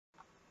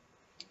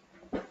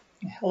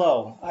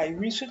Hello, I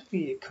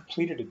recently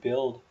completed a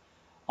build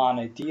on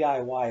a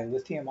DIY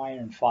lithium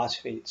iron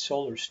phosphate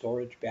solar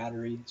storage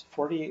battery. It's a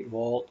 48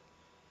 volt,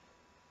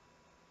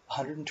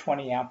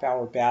 120 amp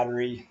hour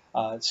battery,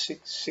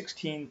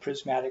 16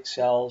 prismatic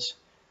cells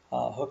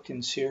hooked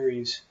in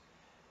series.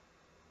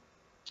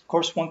 Of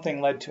course, one thing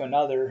led to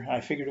another, and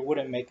I figured it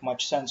wouldn't make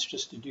much sense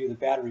just to do the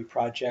battery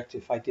project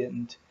if I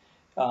didn't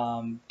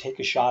take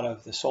a shot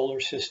of the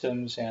solar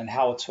systems and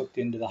how it's hooked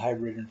into the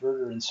hybrid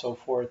inverter and so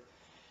forth.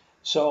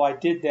 So I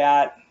did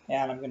that,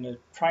 and I'm going to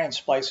try and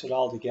splice it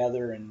all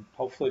together, and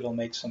hopefully it'll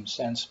make some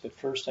sense. But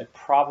first, I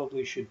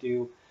probably should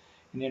do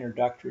an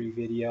introductory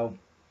video.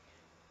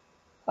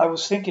 I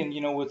was thinking,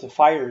 with the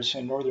fires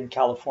in Northern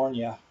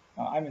California,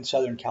 I'm in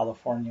Southern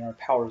California, our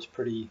power is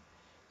pretty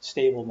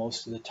stable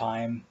most of the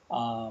time.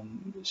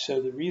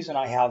 So the reason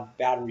I have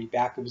battery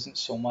backup isn't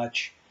so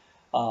much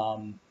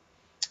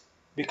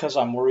because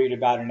I'm worried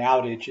about an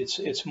outage.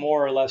 It's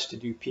more or less to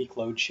do peak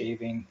load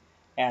shaving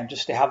and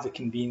just to have the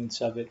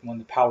convenience of it when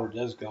the power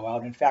does go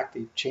out. In fact,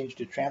 they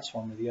changed a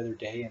transformer the other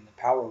day and the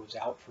power was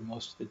out for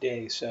most of the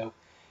day, so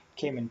it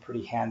came in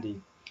pretty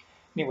handy.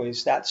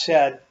 Anyways, that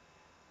said,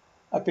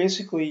 I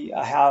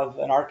have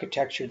an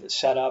architecture that's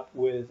set up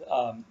with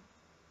a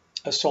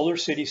solar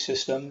city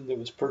system that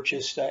was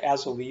purchased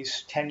as a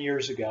lease 10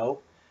 years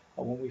ago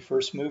when we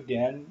first moved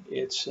in.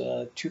 It's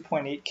a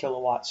 2.8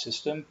 kilowatt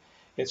system.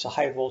 It's a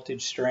high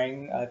voltage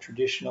string,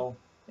 traditional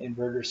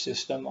inverter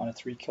system on a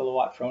 3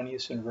 kilowatt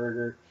Fronius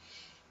inverter.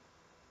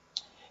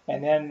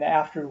 And then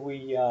after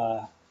we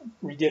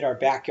redid our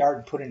backyard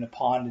and put in a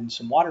pond and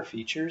some water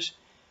features,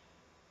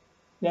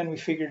 then we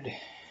figured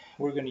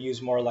we're going to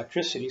use more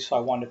electricity, so I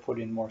wanted to put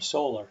in more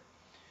solar.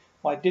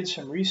 Well, I did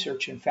some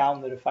research and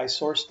found that if I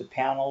sourced the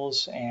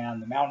panels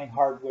and the mounting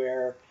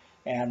hardware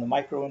and the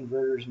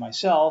microinverters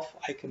myself,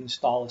 I can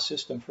install a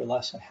system for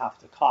less than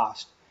half the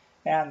cost.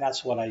 And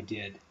that's what I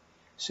did.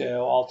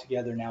 So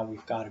altogether now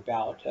we've got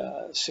about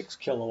 6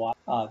 kilowatt.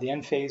 The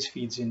N phase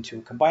feeds into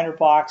a combiner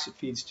box. It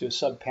feeds to a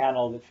sub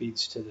panel that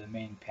feeds to the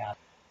main panel.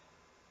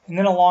 And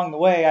then along the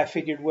way I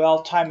figured,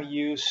 well, time of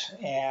use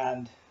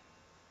and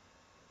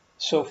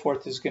so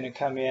forth is going to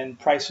come in.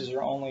 Prices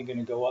are only going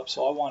to go up,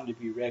 so I wanted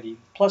to be ready.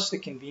 Plus the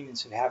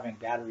convenience of having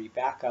battery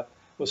backup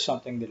was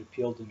something that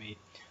appealed to me.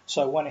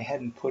 So I went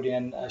ahead and put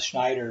in a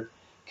Schneider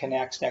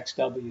Connex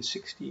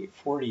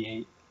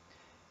XW6848.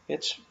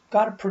 It's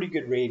got a pretty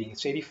good rating.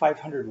 It's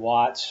 8,500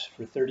 watts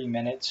for 30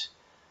 minutes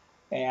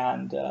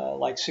and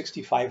like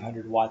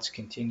 6,500 watts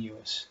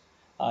continuous,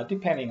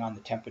 depending on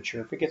the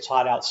temperature. If it gets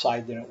hot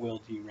outside, then it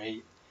will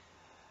derate.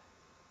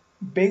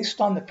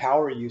 Based on the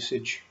power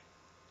usage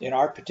in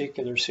our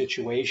particular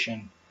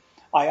situation,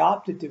 I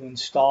opted to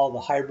install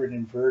the hybrid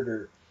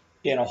inverter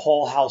in a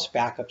whole house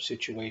backup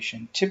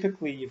situation.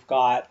 Typically, you've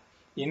got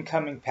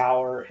incoming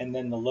power and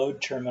then the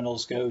load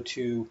terminals go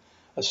to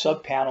a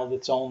sub panel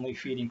that's only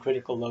feeding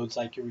critical loads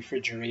like your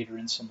refrigerator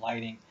and some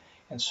lighting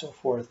and so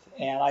forth.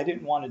 And I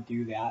didn't want to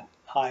do that.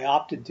 I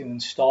opted to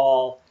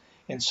install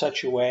in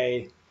such a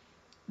way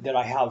that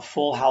I have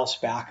full house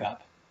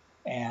backup,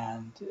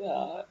 and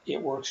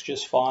it works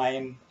just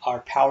fine.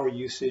 Our power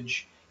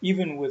usage,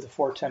 even with a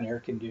 4-ton air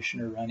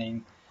conditioner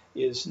running,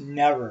 is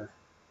never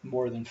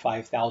more than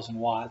 5,000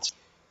 watts.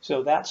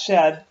 So that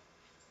said,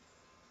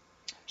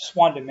 just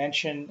wanted to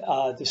mention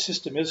the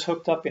system is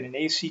hooked up in an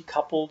AC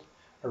coupled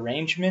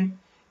arrangement,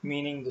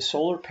 meaning the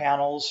solar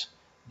panels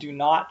do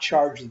not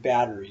charge the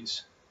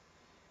batteries.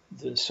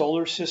 The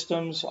solar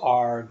systems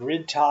are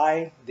grid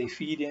tie. They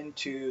feed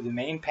into the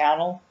main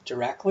panel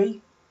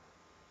directly.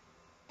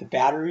 The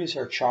batteries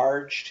are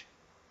charged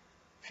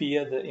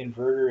via the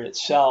inverter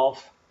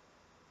itself,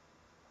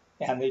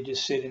 and they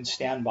just sit in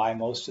standby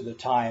most of the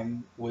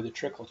time with a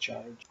trickle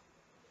charge.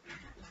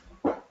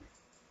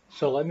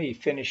 So let me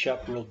finish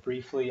up real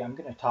briefly. I'm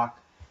going to talk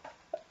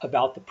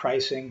about the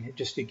pricing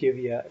just to give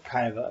you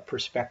kind of a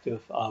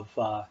perspective of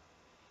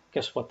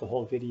guess what the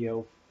whole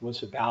video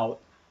was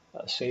about,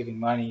 saving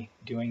money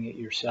doing it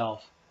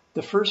yourself.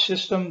 The first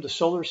system, the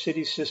Solar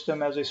City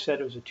system, as I said,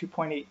 it was a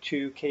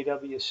 2.82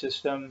 kW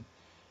system.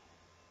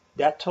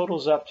 That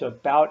totals up to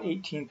about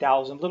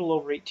 $18,000, a little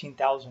over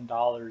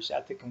 $18,000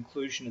 at the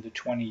conclusion of the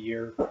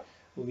 20-year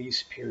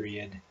lease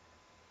period.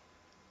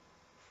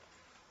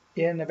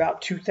 In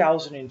about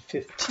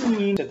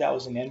 2015, so that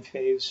was an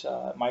N-phase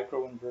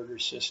microinverter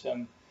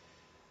system.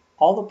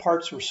 All the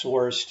parts were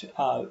sourced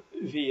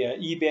via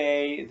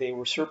eBay. They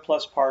were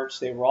surplus parts.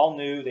 They were all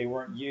new. They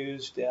weren't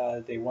used.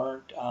 They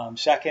weren't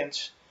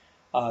seconds.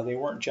 They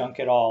weren't junk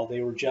at all. They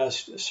were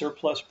just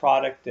surplus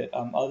product that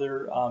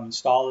other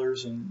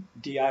installers and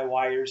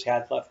DIYers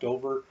had left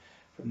over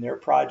from their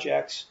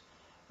projects.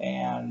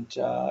 And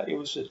it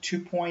was a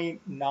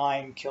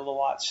 2.9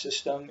 kilowatt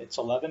system. It's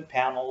 11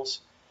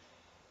 panels.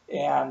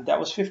 And that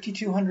was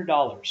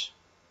 $5,200.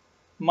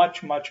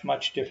 Much, much,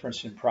 much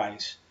difference in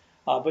price.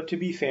 But to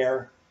be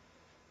fair,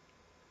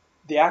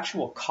 the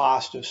actual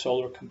cost of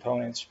solar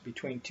components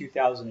between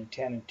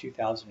 2010 and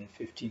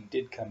 2015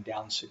 did come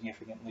down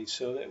significantly.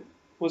 So it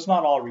was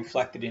not all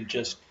reflected in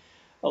just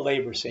a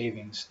labor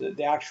savings.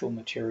 The actual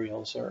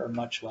materials are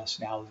much less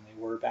now than they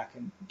were back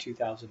in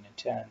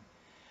 2010.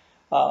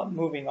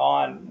 Moving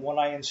on, when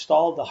I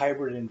installed the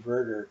hybrid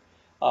inverter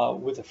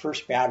with the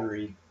first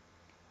battery,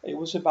 it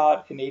was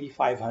about an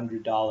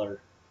 $8,500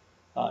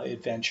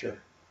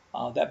 adventure.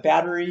 That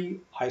battery,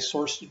 I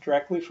sourced it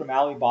directly from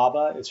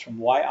Alibaba. It's from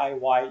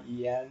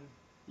Yiyan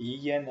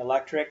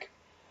Electric.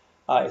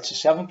 It's a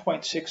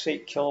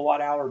 7.68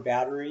 kilowatt hour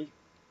battery.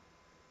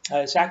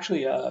 It's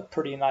actually a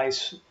pretty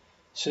nice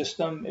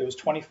system. It was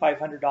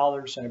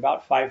 $2,500 and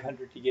about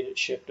 $500 to get it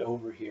shipped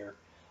over here.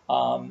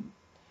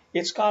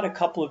 It's got a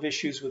couple of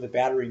issues with the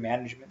battery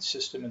management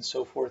system and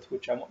so forth,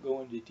 which I won't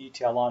go into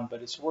detail on,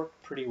 but it's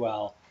worked pretty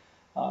well.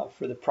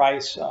 For the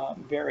price,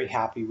 I'm very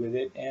happy with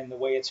it, and the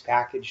way it's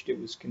packaged, it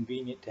was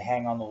convenient to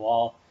hang on the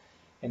wall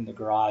in the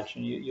garage,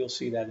 and you'll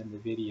see that in the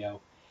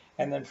video.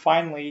 And then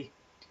finally,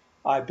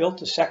 I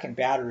built a second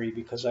battery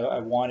because I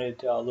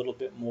wanted a little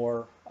bit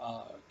more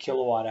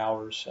kilowatt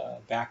hours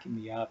backing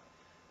me up.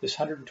 This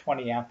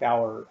 120 amp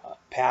hour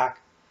pack,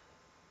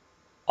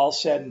 all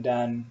said and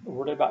done,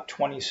 we're at about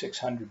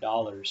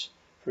 $2,600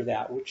 for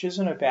that, which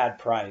isn't a bad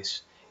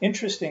price.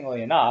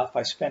 Interestingly enough,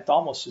 I spent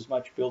almost as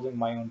much building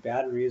my own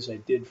battery as I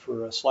did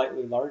for a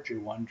slightly larger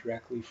one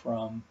directly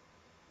from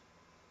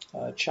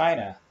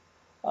China.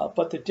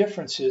 But the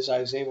difference is I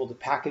was able to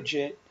package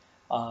it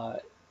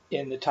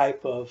in the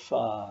type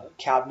of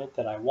cabinet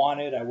that I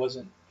wanted. I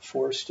wasn't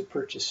forced to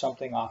purchase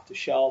something off the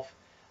shelf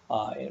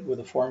with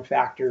a form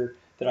factor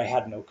that I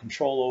had no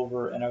control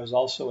over, and I was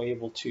also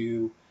able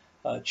to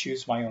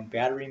choose my own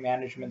battery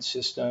management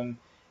system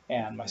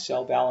and my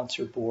cell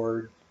balancer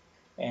board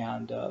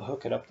and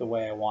hook it up the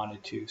way I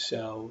wanted to.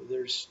 So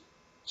there's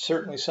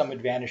certainly some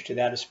advantage to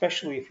that,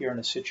 especially if you're in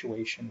a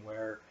situation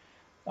where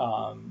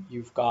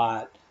you've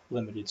got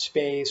limited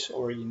space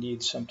or you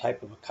need some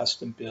type of a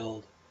custom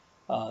build.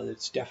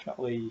 That's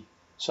definitely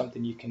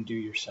something you can do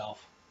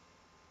yourself.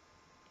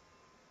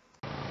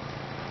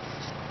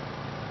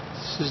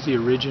 This is the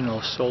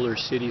original Solar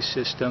City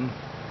system.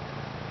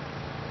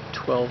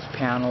 12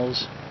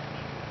 panels.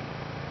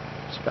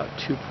 It's about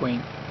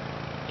 2.82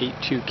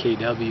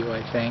 kW,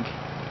 I think.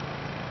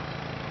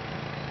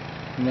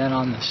 And then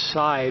on the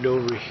side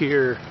over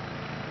here,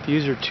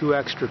 these are 2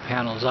 extra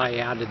panels I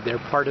added. They're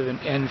part of an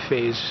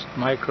N-phase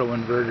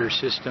microinverter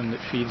system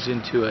that feeds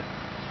into a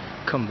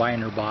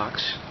combiner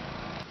box.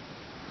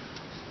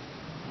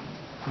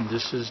 And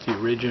this is the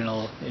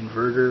original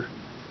inverter,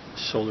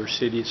 Solar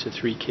City. It's a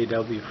 3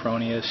 kW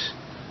Fronius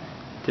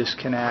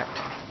disconnect.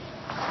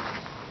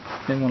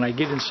 Then when I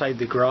get inside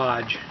the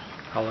garage,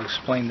 I'll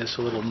explain this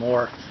a little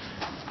more.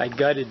 I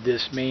gutted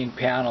this main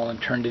panel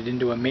and turned it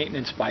into a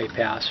maintenance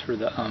bypass for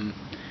the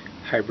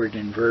hybrid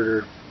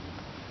inverter.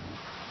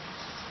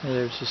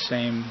 There's the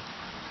same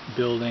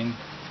building.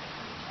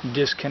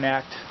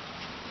 Disconnect,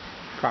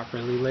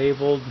 properly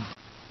labeled.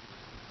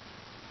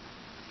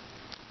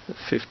 The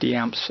 50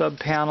 amp sub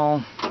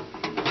panel.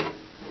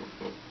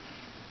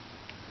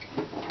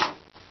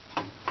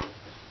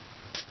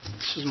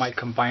 This is my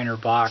combiner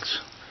box.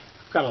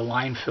 I've got a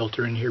line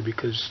filter in here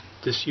because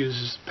this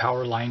uses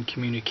power line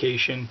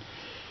communication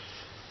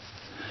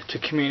to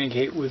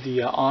communicate with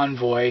the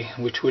Envoy,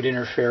 which would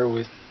interfere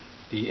with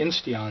the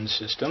Insteon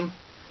system,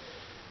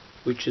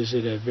 which is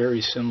at a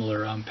very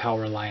similar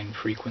power line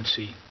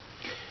frequency.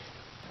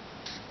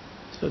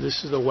 So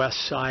this is the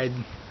west side.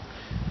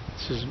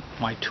 This is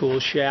my tool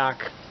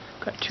shack.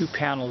 Got 2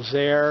 panels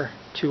there,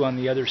 2 on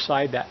the other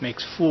side. That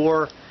makes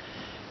 4.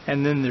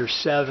 And then there's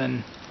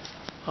 7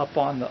 up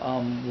on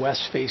the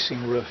west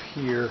facing roof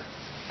here.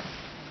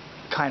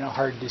 Kind of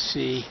hard to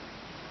see.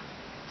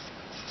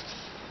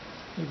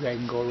 Maybe I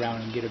can go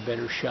around and get a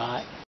better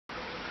shot.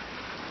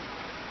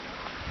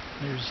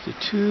 There's the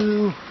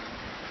 2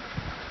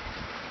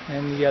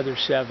 and the other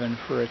 7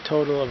 for a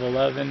total of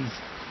 11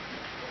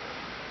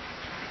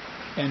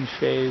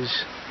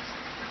 N-phase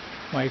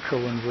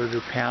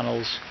microinverter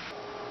panels.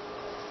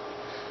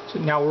 So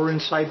now we're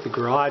inside the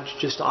garage,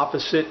 just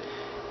opposite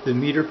the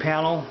meter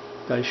panel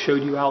that I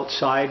showed you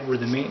outside where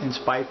the maintenance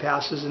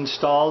bypass is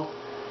installed.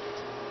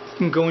 I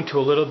can go into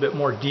a little bit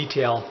more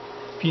detail.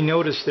 If you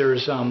notice,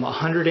 there's a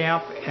 100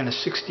 amp and a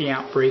 60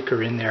 amp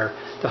breaker in there.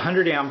 The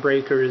 100 amp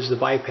breaker is the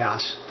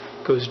bypass.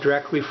 It goes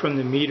directly from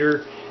the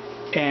meter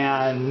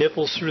and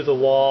nipples through the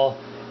wall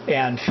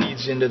and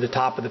feeds into the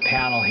top of the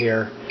panel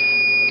here,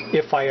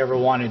 if I ever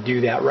want to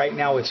do that. Right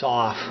now it's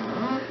off.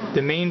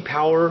 The main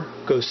power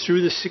goes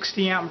through the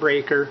 60 amp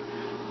breaker,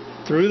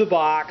 through the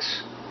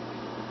box,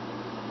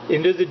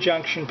 into the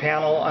junction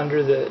panel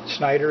under the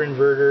Snyder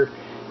inverter,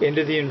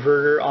 into the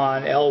inverter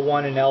on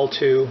L1 and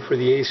L2 for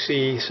the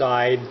AC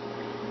side,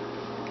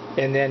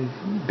 and then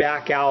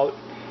back out,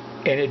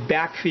 and it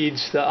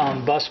backfeeds the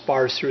bus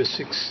bars through a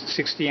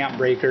 60 amp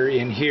breaker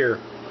in here.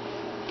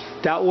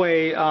 That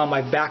way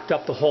I backed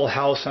up the whole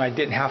house and I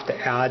didn't have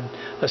to add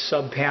a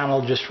sub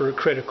panel just for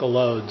critical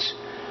loads.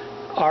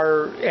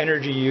 Our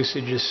energy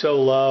usage is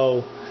so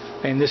low,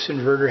 and this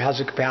inverter has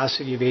a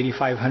capacity of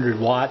 8,500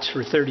 watts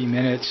for 30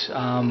 minutes.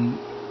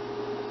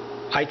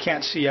 I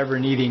can't see ever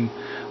needing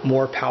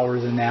more power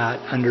than that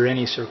under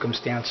any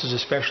circumstances,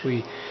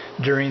 especially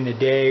during the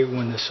day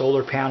when the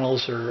solar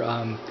panels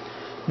are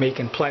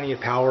making plenty of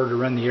power to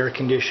run the air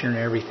conditioner and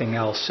everything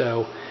else.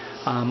 So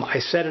I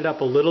set it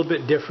up a little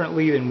bit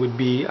differently than would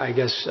be, I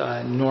guess,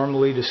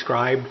 normally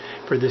described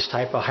for this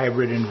type of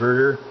hybrid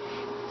inverter.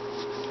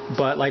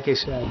 But like I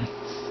said,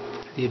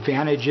 the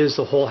advantage is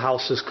the whole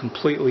house is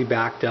completely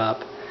backed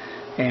up,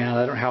 and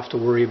I don't have to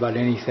worry about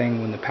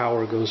anything when the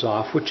power goes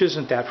off, which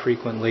isn't that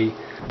frequently.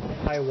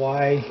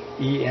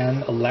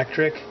 IYEN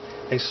Electric.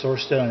 I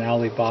sourced it on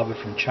Alibaba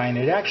from China.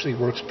 It actually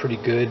works pretty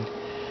good.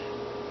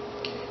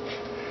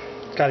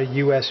 It's got a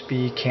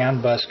USB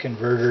CAN bus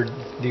converter.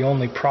 The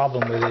only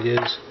problem with it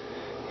is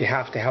you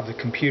have to have the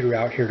computer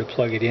out here to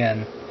plug it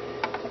in.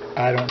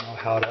 I don't know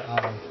how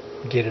to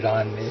get it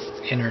on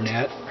the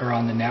internet or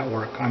on the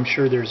network. I'm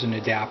sure there's an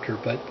adapter,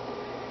 but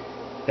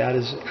that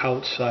is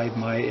outside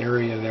my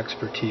area of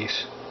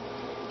expertise.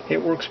 It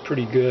works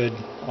pretty good,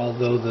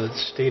 although the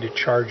state of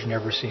charge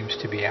never seems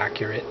to be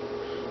accurate.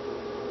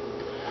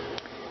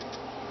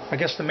 I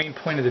guess the main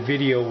point of the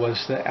video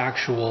was the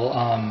actual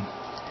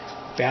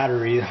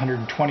battery, the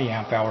 120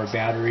 amp hour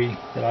battery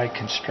that I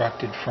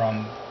constructed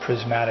from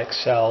prismatic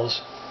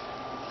cells,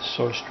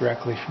 sourced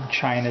directly from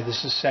China.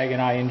 This is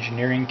Saganai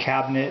Engineering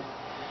cabinet.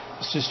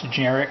 It's just a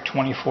generic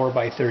 24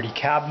 by 30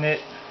 cabinet.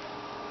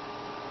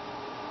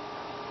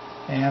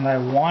 And I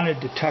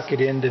wanted to tuck it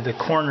into the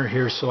corner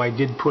here, so I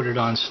did put it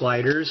on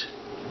sliders.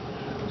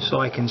 So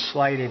I can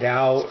slide it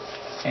out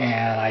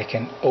and I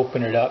can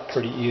open it up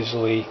pretty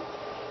easily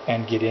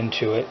and get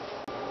into it.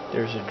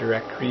 There's a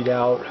direct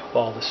readout of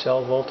all the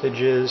cell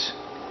voltages.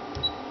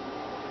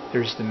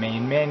 There's the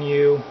main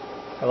menu.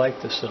 I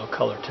like this little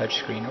color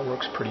touchscreen. It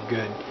works pretty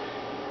good.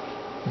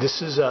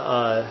 This is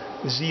a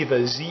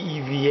Ziva,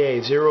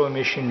 Z-E-V-A, zero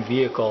emission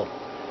vehicle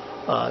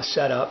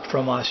setup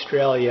from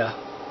Australia.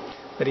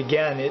 But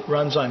again, it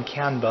runs on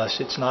CAN bus.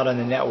 It's not on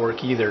the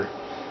network either.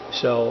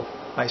 So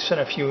I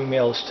sent a few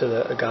emails to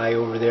the guy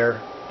over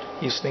there.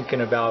 He's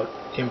thinking about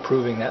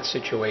improving that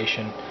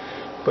situation.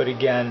 But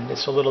again,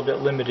 it's a little bit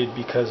limited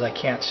because I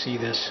can't see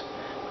this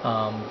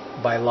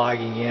by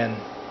logging in.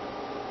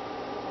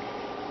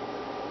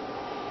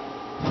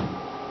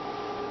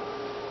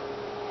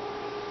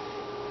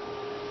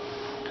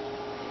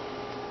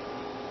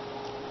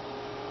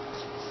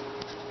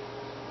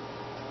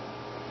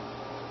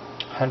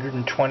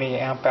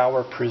 $120 amp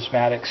hour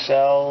prismatic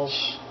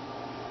cells.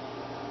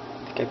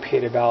 I think I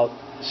paid about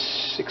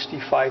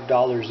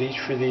 $65 each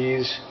for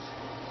these,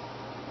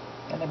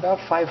 and about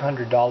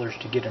 $500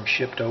 to get them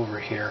shipped over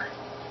here.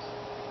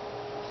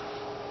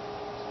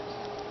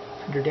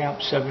 100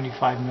 amp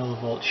 75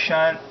 millivolt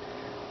shunt.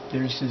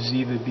 There's the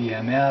Ziva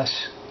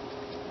BMS.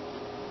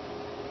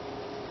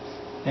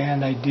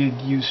 And I did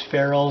use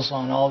ferrules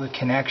on all the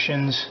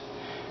connections,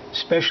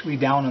 especially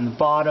down on the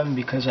bottom,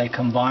 because I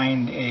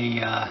combined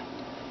a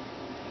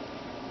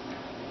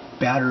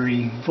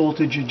battery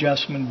voltage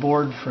adjustment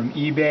board from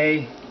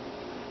eBay.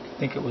 I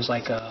think it was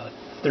like a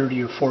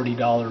 $30 or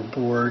 $40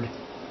 board.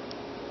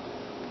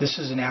 This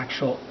is an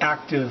actual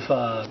active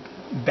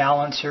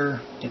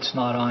balancer. It's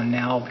not on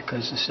now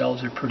because the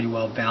cells are pretty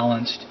well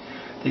balanced.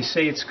 They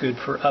say it's good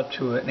for up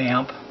to an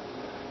amp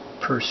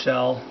per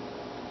cell.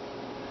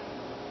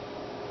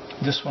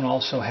 This one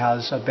also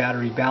has a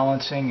battery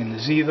balancing in the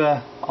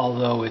Ziva,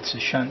 although it's a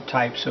shunt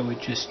type, so it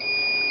just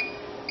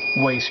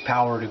wastes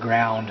power to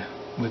ground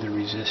with a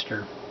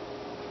resistor.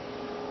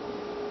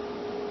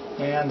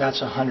 And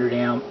that's a 100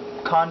 amp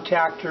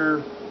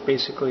contactor,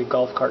 basically a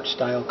golf cart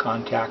style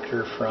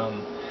contactor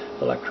from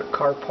Electric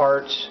Car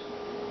Parts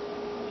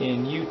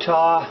in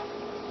Utah,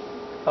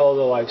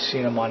 although I've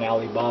seen them on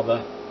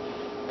Alibaba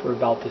for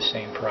about the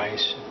same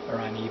price, or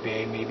on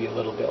eBay maybe a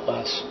little bit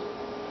less.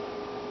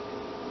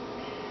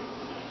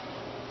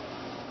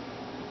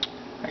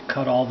 I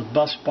cut all the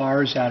bus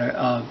bars out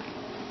of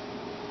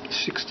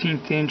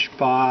 16th inch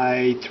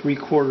by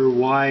 3/4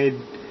 wide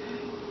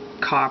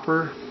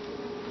copper.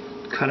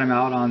 Cut them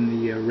out on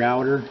the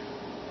router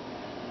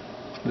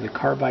with a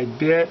carbide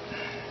bit.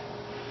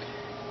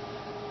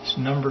 It's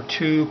number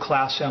 2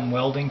 Class M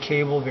welding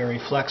cable, very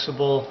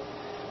flexible,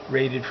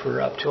 rated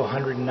for up to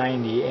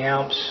 190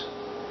 amps.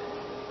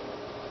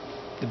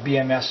 The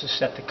BMS is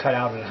set to cut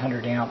out at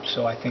 100 amps,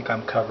 so I think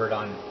I'm covered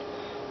on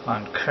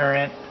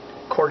current.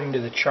 According to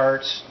the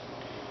charts,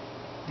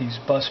 these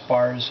bus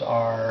bars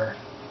are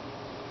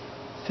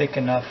thick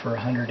enough for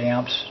 100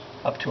 amps,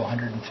 up to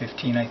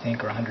 115 I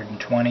think, or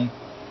 120.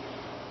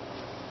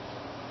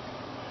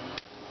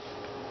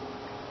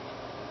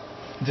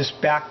 This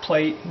back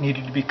plate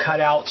needed to be cut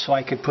out so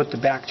I could put the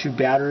back 2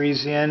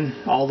 batteries in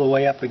all the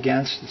way up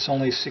against. It's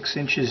only 6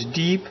 inches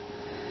deep,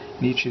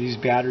 and each of these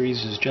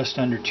batteries is just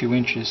under 2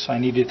 inches, so I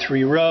needed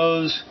 3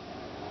 rows.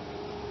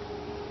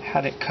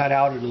 Had it cut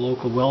out at a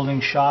local welding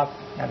shop.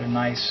 Had a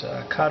nice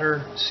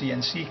cutter,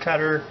 CNC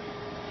cutter,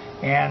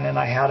 and then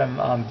I had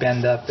them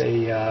bend up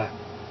a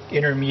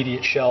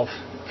intermediate shelf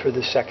for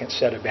the second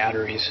set of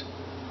batteries,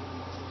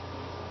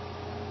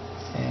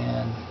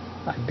 and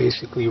I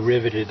basically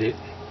riveted it